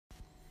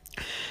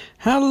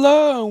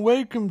Hello and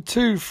welcome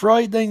to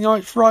Friday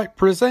Night Fright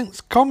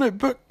presents Comic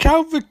Book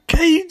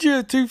Cavalcade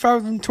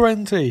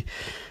 2020.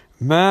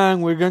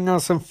 Man, we're going to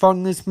have some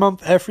fun this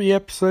month. Every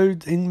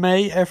episode in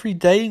May, every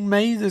day in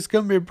May, there's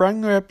going to be a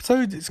brand new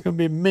episode. It's going to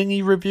be a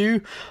mini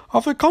review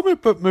of a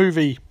comic book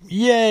movie.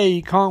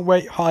 Yay, can't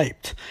wait,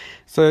 hyped.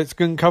 So it's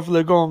going to cover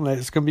the gauntlet.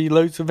 It's going to be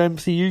loads of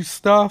MCU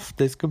stuff.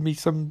 There's going to be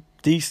some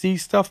DC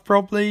stuff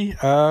probably.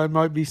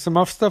 Might be some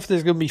other stuff.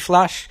 There's going to be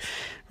Flash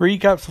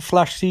recaps of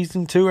Flash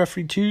Season 2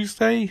 every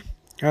Tuesday.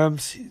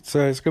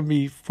 So it's going to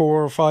be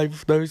 4 or 5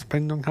 of those,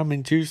 depending on how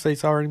many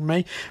Tuesdays are in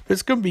May. But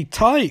it's going to be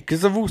tight,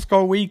 because I've also got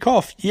a week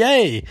off.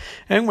 Yay!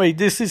 Anyway,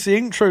 this is the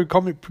intro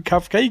Comic Book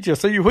Cavalcade.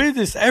 So you'll hear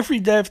this every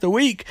day of the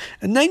week,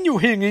 and then you'll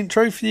hear an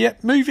intro for the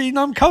movie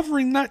I'm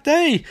covering that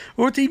day,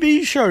 or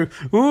TV show.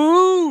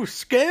 Ooh,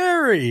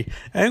 scary!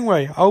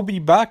 Anyway, I'll be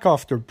back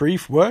after a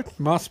brief word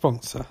from our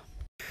sponsor.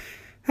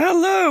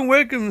 Hello, and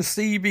welcome to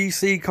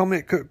CBC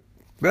Comic Book...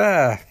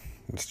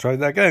 Let's try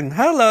that again.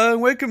 Hello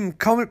and welcome to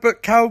Comic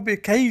Book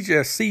Cavalcade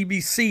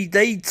CBC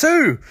Day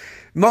 2.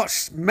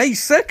 May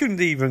 2nd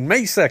even.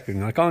 May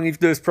 2nd. I can't even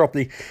do this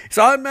properly. It's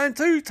Iron Man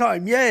 2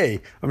 time. Yay.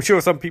 I'm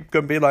sure some people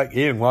are going to be like,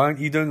 Ian, why aren't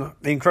you doing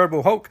The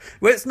Incredible Hulk?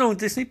 Well, it's not on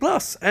Disney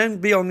Plus.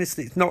 And be honest,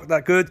 it's not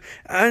that good.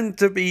 And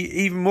to be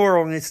even more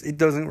honest, it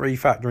doesn't really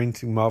factor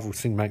into Marvel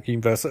Cinematic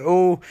Universe at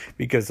all,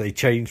 because they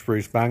changed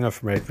Bruce Banner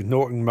from Edward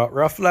Norton and Mark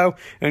Ruffalo.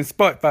 And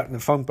despite the fact that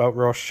Funkbelt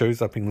Ross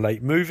shows up in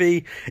late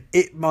movie,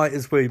 it might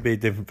as well be a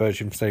different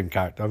version of the same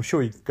character. I'm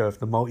sure you can go for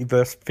the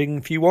multiverse thing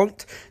if you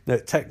want.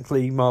 That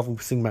technically Marvel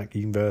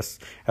Cinematic Universe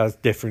has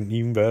different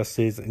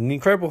universes, and the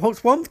Incredible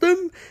Hulk's one of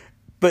them,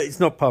 but it's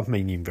not part of the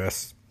main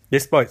universe,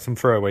 despite some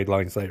throwaway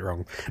lines later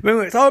on.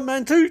 Remember, it's Iron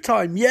Man 2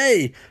 time,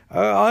 yay!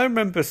 I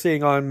remember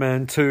seeing Iron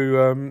Man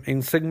 2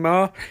 in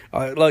cinema.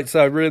 Like I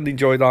said, I really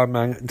enjoyed Iron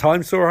Man at the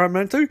time, saw Iron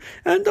Man 2,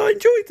 and I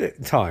enjoyed it at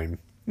the time.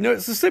 You know,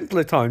 it's a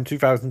simpler time,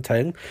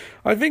 2010.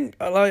 I think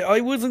I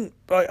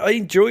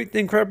enjoyed The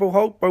Incredible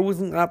Hulk, but I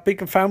wasn't that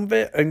big a fan of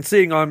it. And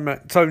seeing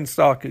Tony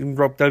Stark and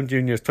Rob Downey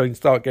Jr.'s Tony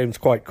Stark game was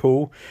quite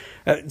cool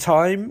at the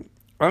time.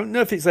 I don't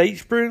know if it's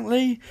aged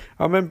brilliantly.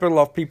 I remember a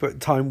lot of people at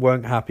the time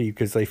weren't happy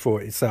because they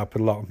thought it set up a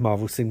lot of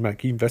Marvel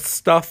Cinematic Universe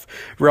stuff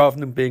rather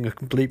than being a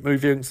complete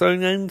movie on its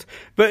own end.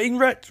 But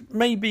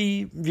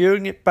maybe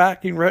viewing it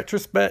back in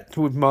retrospect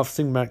with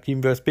Marvel Cinematic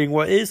Universe being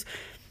what it is,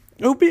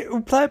 it'll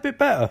play a bit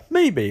better.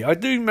 Maybe. I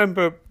do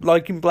remember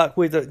liking Black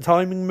Widow at the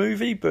time in the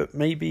movie, but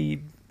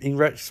maybe in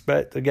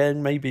retrospect,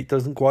 again, maybe it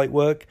doesn't quite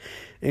work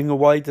in a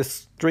wider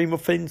stream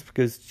of things,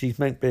 because she's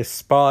meant to be a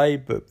spy,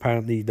 but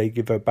apparently they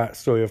give her a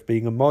backstory of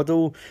being a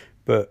model,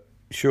 but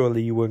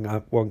surely you won't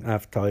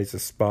advertise a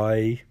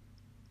spy.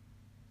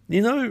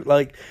 You know,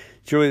 like,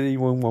 surely you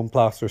wouldn't want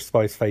plaster a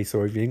spy's face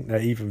or anything,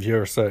 that even if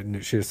you're certain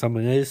that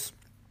someone is.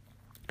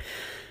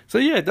 So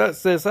yeah,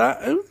 there's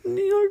that.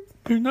 You know,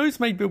 who knows,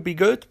 maybe it'll be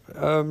good,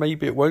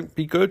 maybe it won't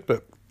be good,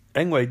 but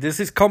anyway, this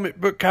is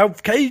Comic Book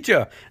Cavalcade,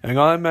 and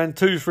Iron Man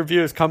 2's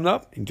review is coming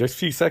up in just a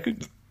few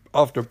seconds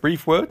after a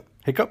brief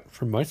hiccup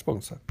from my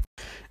sponsor.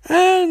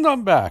 And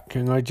I'm back,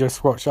 and I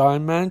just watched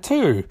Iron Man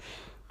 2,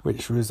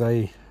 which was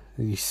the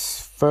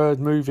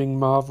third moving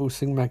Marvel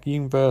Cinematic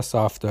Universe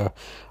after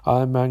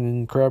Iron Man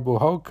and Incredible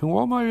Hulk. And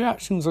what are my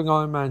reactions on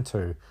Iron Man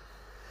 2?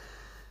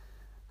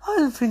 I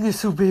don't think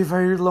this will be a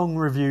very long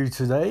review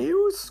today. It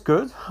was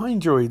good. I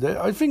enjoyed it.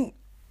 I think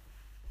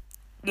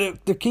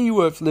the key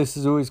word for this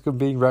is always going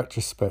to be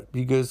retrospect,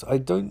 because I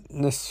don't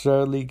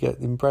necessarily get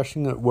the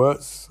impression that it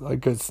works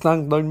like a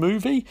standalone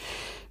movie,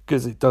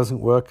 because it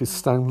doesn't work as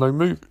a standalone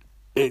movie.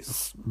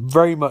 It's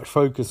very much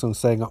focused on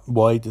setting up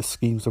wider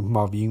schemes of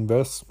Marvel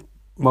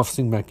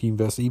Cinematic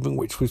Universe even,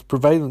 which was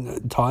prevalent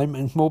at the time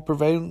and more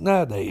prevalent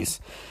nowadays.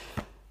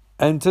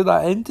 And to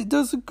that end, it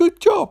does a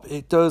good job.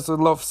 It does a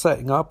lot of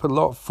setting up, a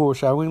lot of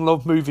foreshadowing, a lot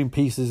of moving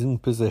pieces in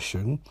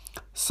position.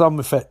 Some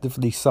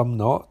effectively, some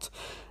not.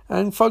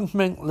 And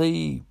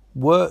fundamentally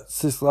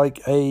works as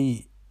like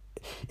in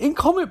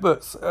comic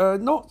books,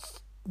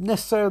 not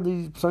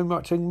necessarily so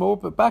much anymore,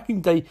 but back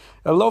in the day,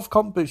 a lot of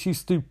comic books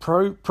used to do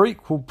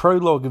prequel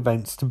prologue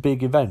events to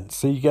big events.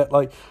 So you get,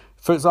 like,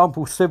 for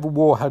example, Civil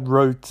War had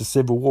Road to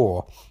Civil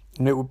War.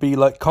 And it would be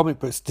like comic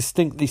books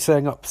distinctly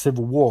setting up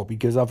Civil War,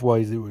 because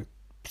otherwise it would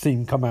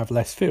seem come out of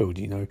left field.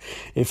 You know,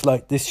 if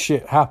like this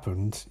shit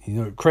happened, you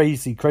know,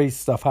 crazy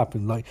stuff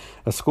happened, like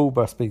a school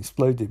bus being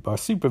exploded by a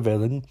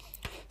supervillain,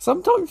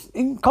 sometimes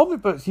in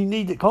comic books you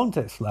needed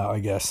context for that, I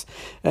guess.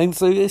 And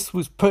so this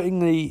was putting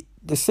the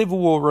Civil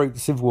War Road to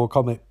Civil War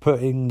comic,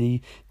 putting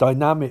the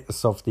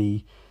dynamics of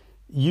the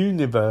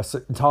universe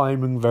at the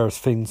time and various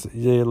things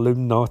the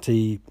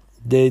Illuminati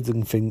did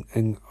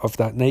and of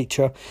that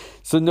nature,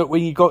 so that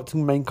when you got to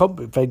the main comic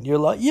event, you're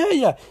like,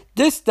 yeah,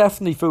 this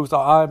definitely feels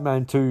like Iron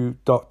Man 2 ...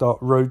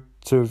 Road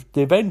to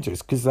the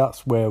Avengers, because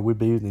that's where we're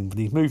building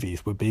these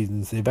movies. We're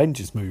building the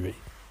Avengers movie.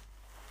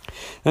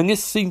 And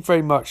this seemed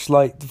very much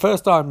like the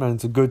first Iron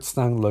Man's a good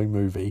standalone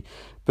movie,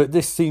 but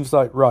this seems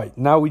like, right,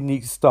 now we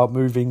need to start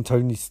moving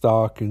Tony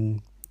Stark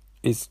and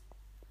his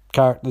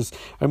characters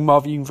and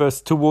Marvel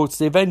Universe towards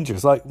the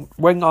Avengers. Like,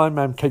 when Iron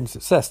Man became a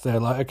success, they're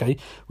like, okay,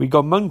 we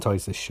got to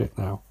monetize this shit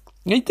now.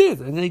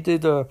 And they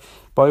did,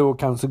 by all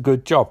accounts, a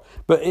good job.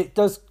 But it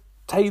does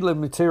tailor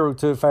material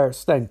to a fair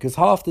extent, because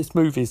half this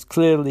movie is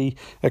clearly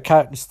a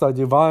character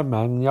study of Iron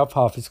Man, and the other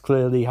half is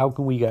clearly how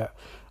can we get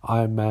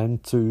Iron Man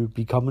to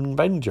become an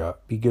Avenger,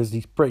 because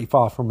he's pretty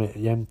far from it at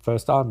the end of the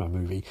first Iron Man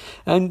movie.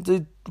 And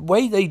the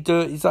way they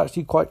do it is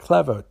actually quite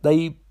clever.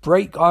 They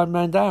break Iron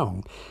Man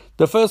down.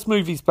 The first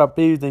movie's about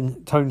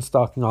building Tony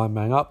Stark and Iron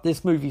Man up.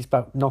 This movie's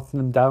about knocking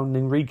them down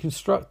and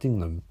reconstructing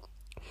them.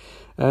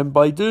 And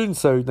by doing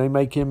so, they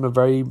make him a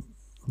very,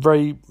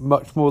 very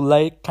much more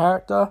layered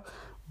character.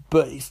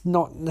 But it's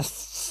not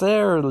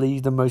necessarily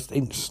the most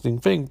interesting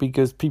thing,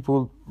 because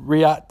people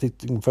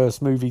reacted in the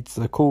first movie to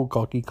the cool,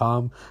 cocky,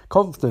 calm,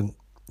 confident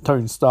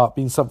Tony Stark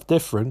being something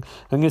different.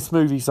 And this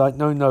movie's like,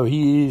 no,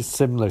 he is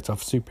similar to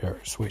other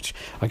superheroes, which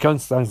I can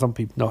understand some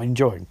people not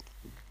enjoying.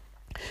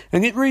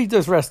 And it really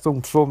does rest on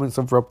the performance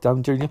of Rob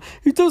Downey Jr.,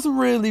 who does a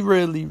really,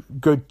 really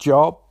good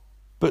job.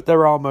 But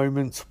there are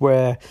moments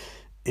where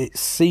it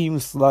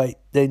seems like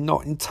they're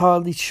not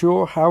entirely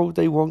sure how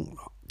they want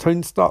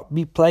Tony Stark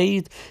be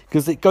played,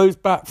 because it goes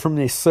back from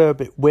this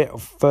acerbic wit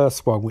of the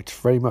first one, which is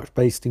very much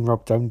based in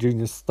Rob Downey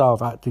Jr.'s style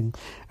of acting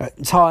at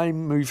the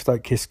time. Movies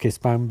like Kiss Kiss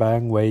Bang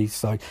Bang, where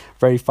he's like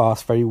very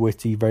fast, very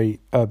witty, very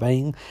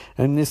urbane.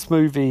 And this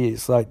movie,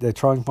 it's like they're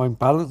trying to find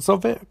balance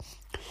of it.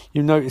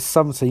 You notice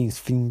some scenes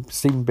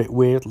seem a bit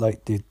weird,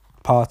 like the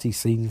party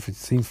scene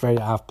seems very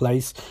out of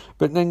place,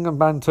 but then the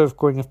banter of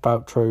Gwyneth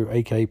Paltrow,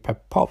 aka Pepper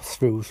Potts,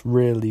 feels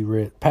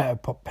really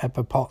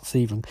Pepper Potts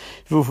even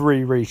feels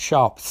really, really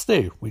sharp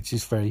still, which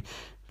is very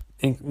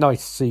nice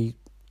to see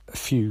a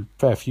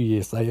fair few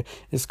years later.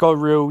 It's got a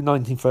real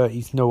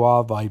 1930s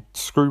noir vibe,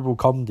 screwball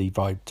comedy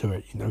vibe to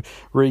it,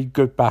 really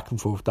good back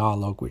and forth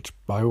dialogue, which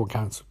by all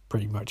accounts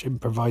pretty much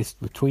improvised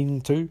between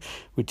the two,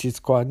 which is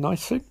quite a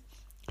nice thing.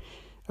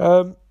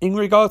 In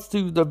regards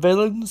to the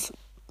villains,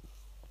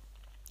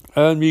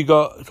 you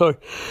got a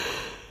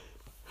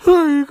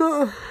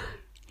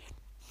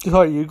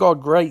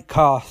great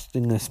cast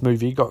in this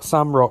movie. You got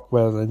Sam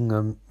Rockwell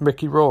and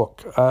Mickey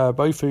Rourke,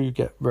 both who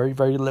get very,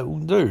 very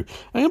little to do.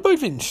 And they're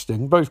both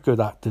interesting, both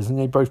good actors, and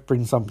they both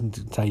bring something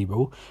to the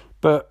table.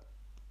 But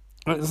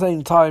at the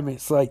same time,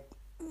 it's like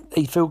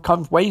they feel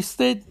kind of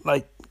wasted.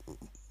 Like,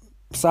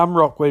 Sam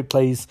Rockwell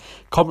plays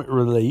comic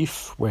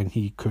relief when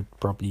he could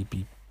probably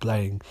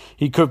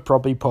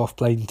pull off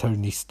playing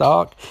Tony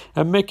Stark,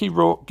 and Mickey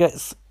Rourke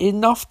gets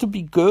enough to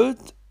be good,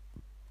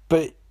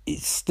 but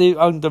it's still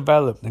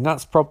undeveloped, and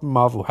that's the problem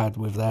Marvel had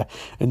with their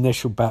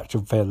initial batch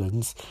of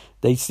villains.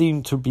 They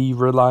seem to be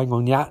relying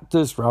on the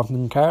actors rather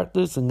than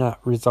characters, and that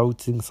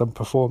results in some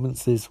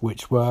performances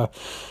which were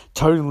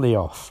tonally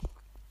off.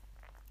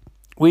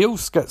 We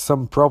also get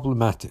some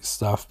problematic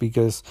stuff,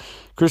 because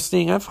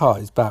Christine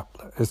Everhart is back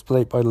as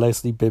played by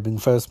Leslie Bibb in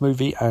the first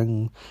movie,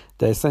 and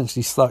they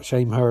essentially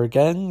slut-shame her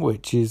again,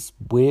 which is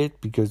weird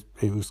because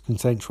it was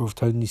consensual of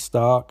Tony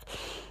Stark,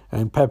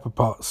 and Pepper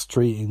Potts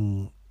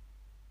treating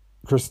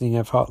Christine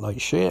Everhart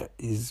like shit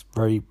is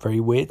very,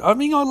 very weird. I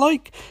mean, I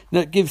like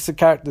that it gives the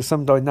character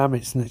some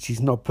dynamics and that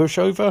she's not a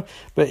pushover,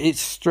 but it's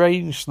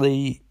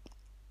strangely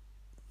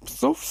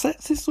sort of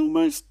sexist,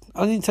 almost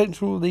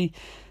unintentionally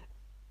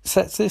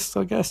sexist,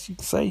 I guess you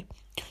could say.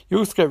 You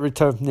also get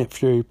return from Nick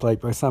Fury, played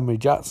by Samuel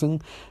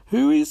Jackson,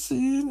 who is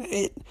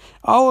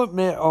I'll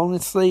admit,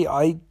 honestly,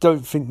 I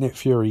don't think Nick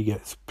Fury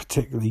gets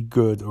particularly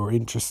good or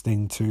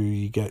interesting till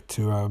you get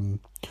to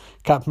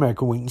Captain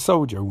America Winter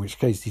Soldier, in which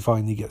case he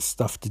finally gets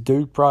stuff to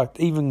do.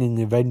 Even in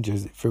the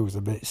Avengers, it feels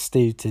a bit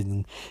stilted,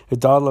 and the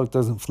dialogue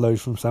doesn't flow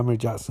from Samuel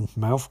Jackson's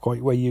mouth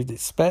quite where you'd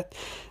expect.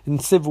 In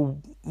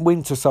Civil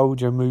Winter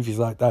Soldier, movies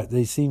like that,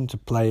 they seem to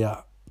play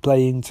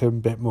into him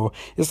a bit more.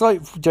 It's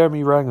like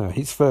Jeremy Renner,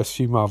 his first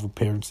few Marvel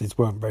appearances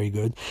weren't very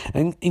good,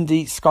 and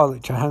indeed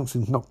Scarlett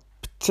Johansson's not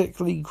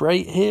particularly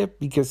great here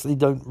because they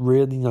don't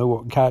really know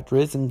what the character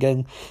is, and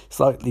again,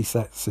 slightly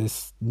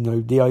sexist.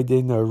 The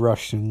idea that a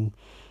Russian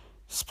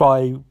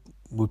spy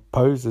would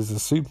pose as a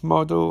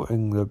supermodel,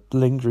 and the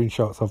lingering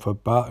shots of her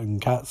butt and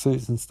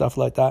catsuits and stuff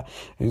like that,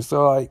 and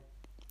so like,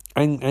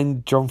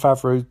 and Jon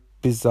Favreau's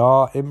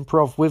bizarre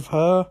improv with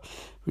her,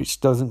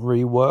 which doesn't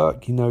really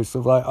work, sort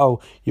of like,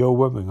 oh, you're a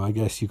woman, I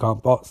guess you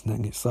can't box. And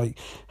then it's like,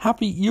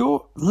 Happy,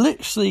 you're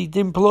literally the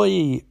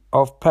employee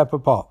of Pepper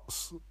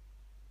Potts.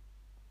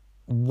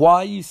 Why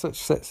are you such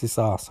a sexist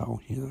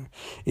arsehole,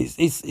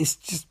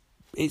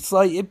 It's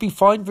like, it'd be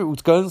fine if it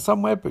was going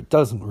somewhere, but it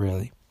doesn't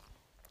really.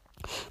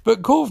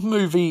 But core of the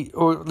movie,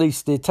 or at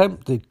least the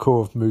attempted core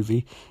of the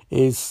movie,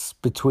 is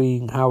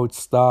between Howard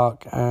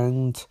Stark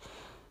and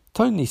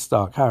Tony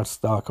Stark. Howard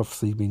Stark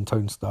obviously being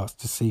Tony Stark's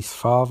deceased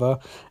father,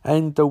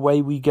 and the way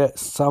we get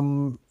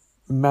some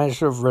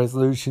measure of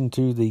resolution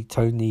to the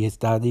Tony his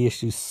daddy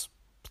issues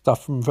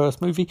stuff from the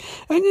first movie,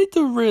 and they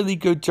did a really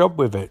good job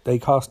with it. They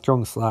cast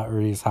John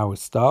Slattery as Howard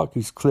Stark,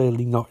 who's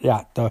clearly not the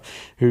actor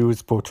who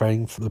was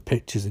portraying for the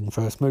pictures in the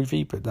first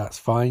movie, but that's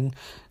fine.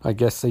 I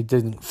guess they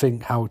didn't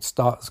think Howard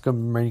Stark's going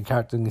to be the main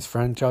character in this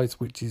franchise,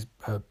 which is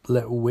a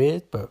little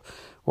weird, but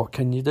what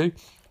can you do?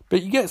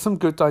 But you get some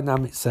good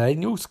dynamics there,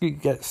 and you also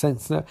get a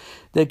sense that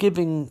they're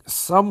giving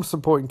some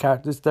supporting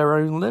characters their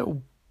own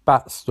little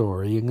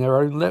backstory and their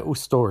own little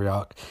story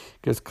arc,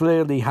 because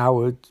clearly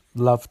Howard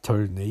loved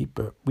Tony,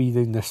 but we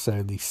didn't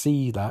necessarily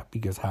see that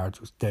because Howard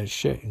was dead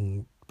shit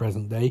in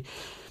present day.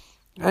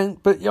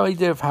 But the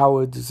idea of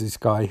Howard as this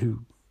guy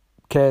who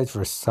cared for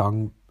his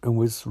son and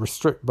was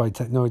restricted by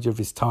technology of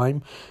his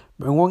time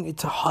and wanted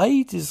to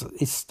hide his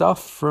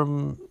stuff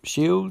from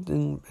S.H.I.E.L.D.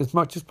 and as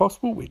much as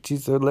possible, which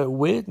is a little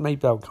weird.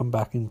 Maybe that'll come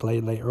back in play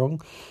later on.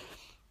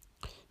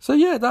 So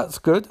yeah, that's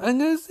good.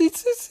 And it's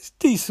a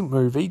decent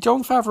movie.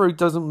 Jon Favreau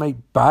doesn't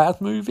make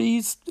bad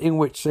movies, in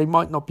which they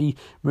might not be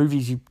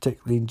movies you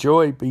particularly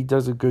enjoy, but he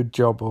does a good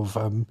job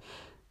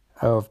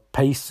of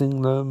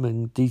pacing them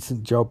and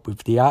decent job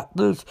with the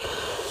actors.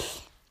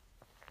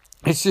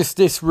 It's just,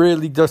 this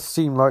really does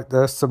seem like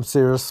there's some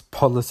serious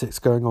politics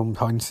going on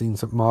behind the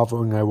scenes at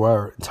Marvel, and there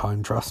were at the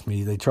time, trust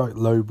me. They tried to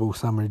lowball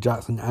Samuel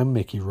Jackson and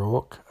Mickey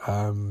Rourke,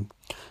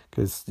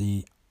 because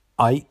the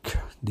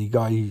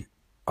guy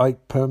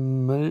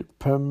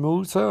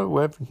Permuter,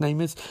 whatever his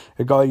name is,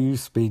 a guy who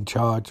used to be in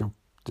charge of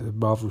the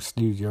Marvel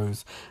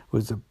Studios,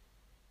 was a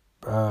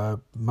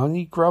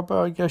money grubber,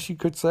 I guess you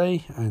could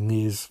say, and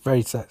he is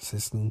very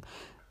sexist and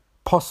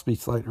possibly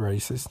slightly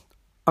racist,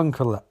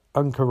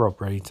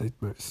 uncorroborated,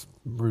 but it's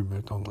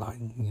rumoured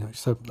online,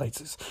 certain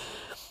places.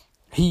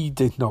 He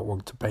did not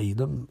want to pay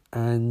them,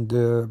 and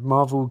the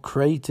Marvel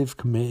Creative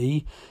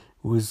Committee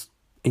was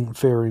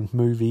interfering with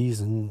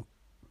movies and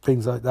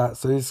things like that.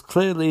 So this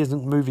clearly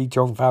isn't a movie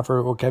Jon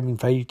Favreau or Kevin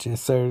Feige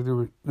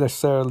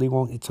necessarily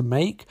wanted to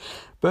make,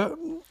 but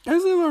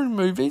as their own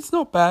movie, it's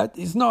not bad.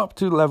 It's not up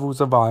to levels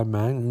of Iron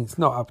Man, and it's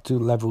not up to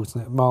levels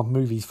that Marvel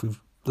movies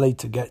we've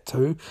later get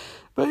to,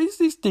 but it's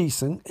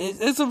decent.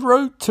 It's a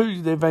road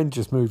to the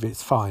Avengers movie.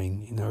 It's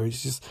fine,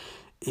 it's just,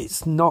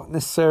 it's not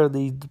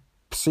necessarily the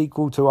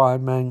sequel to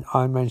Iron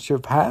Man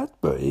should have had,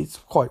 but it's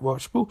quite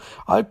watchable.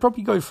 I'd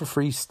probably go for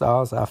 3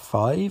 stars out of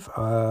 5.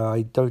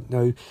 I don't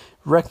know,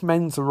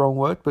 recommend's the wrong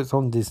word, but it's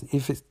on Disney.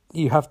 If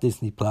you have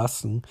Disney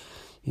Plus and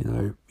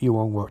you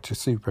want to watch a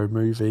super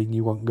movie and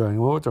you want to go in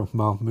order of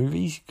Marvel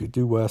movies, you could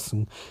do worse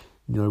than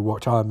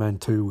watch Iron Man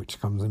 2, which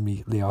comes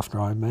immediately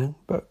after Iron Man,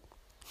 but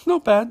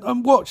not bad.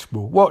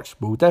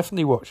 Watchable,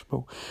 definitely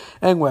watchable.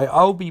 Anyway,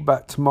 I'll be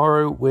back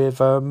tomorrow with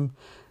the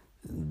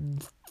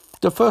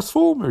first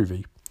Thor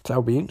movie.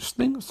 That'll be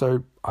interesting,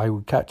 so I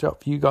will catch up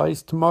with you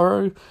guys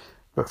tomorrow.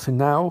 But for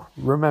now,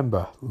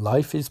 remember,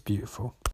 life is beautiful.